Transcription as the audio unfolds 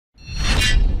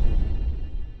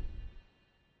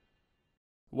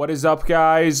What is up,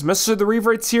 guys?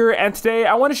 MrTheRevertz here, and today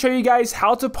I want to show you guys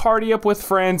how to party up with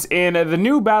friends in the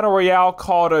new battle royale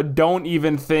called Don't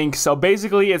Even Think. So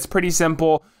basically it's pretty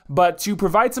simple, but to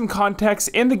provide some context,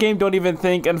 in the game Don't Even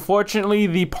Think, unfortunately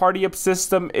the party up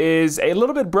system is a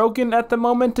little bit broken at the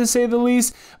moment, to say the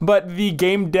least, but the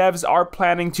game devs are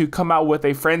planning to come out with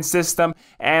a friend system,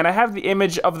 and I have the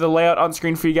image of the layout on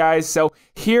screen for you guys. So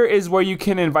here is where you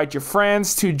can invite your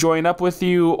friends to join up with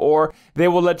you, or they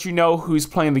will let you know who's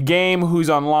playing the game, who's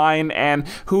online, and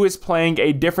who is playing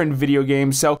a different video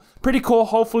game. So pretty cool.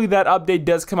 Hopefully that update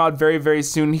does come out very, very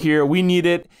soon here. We need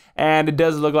it, and it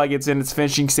does look like it's in its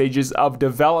finishing stages of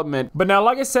development. But now,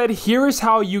 like I said, here is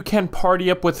how you can party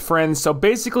up with friends. So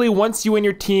basically, once you and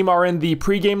your team are in the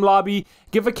pregame lobby,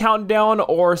 give a countdown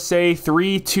or say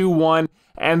 3, 2, 1,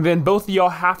 and then both of y'all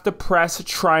have to press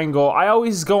triangle. I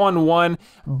always go on 1,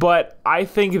 but I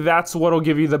think that's what'll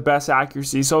give you the best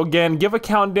accuracy. So again, give a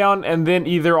countdown and then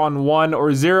either on 1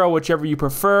 or 0, whichever you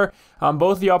prefer.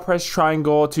 Both of y'all press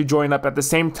triangle to join up at the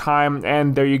same time,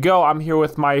 and there you go. I'm here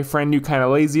with my friend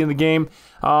newkindalazy in the game.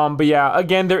 But yeah,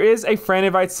 again, there is a friend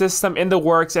invite system in the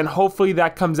works, and hopefully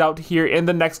that comes out here in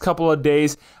the next couple of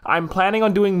days. I'm planning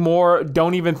on doing more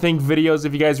Don't Even Think videos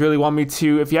if you guys really want me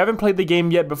to. If you haven't played the game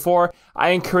yet before, I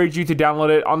encourage you to download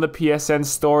it on the PSN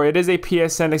store. It is a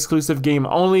PSN exclusive game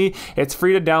only. It's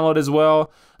free to download as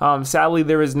well. Sadly,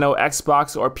 there is no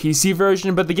Xbox or PC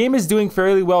version, but the game is doing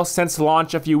fairly well since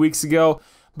launch a few weeks ago.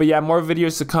 But yeah, more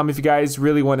videos to come if you guys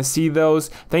really want to see those.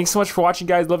 Thanks so much for watching,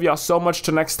 guys. Love y'all so much.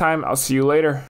 Till next time, I'll see you later.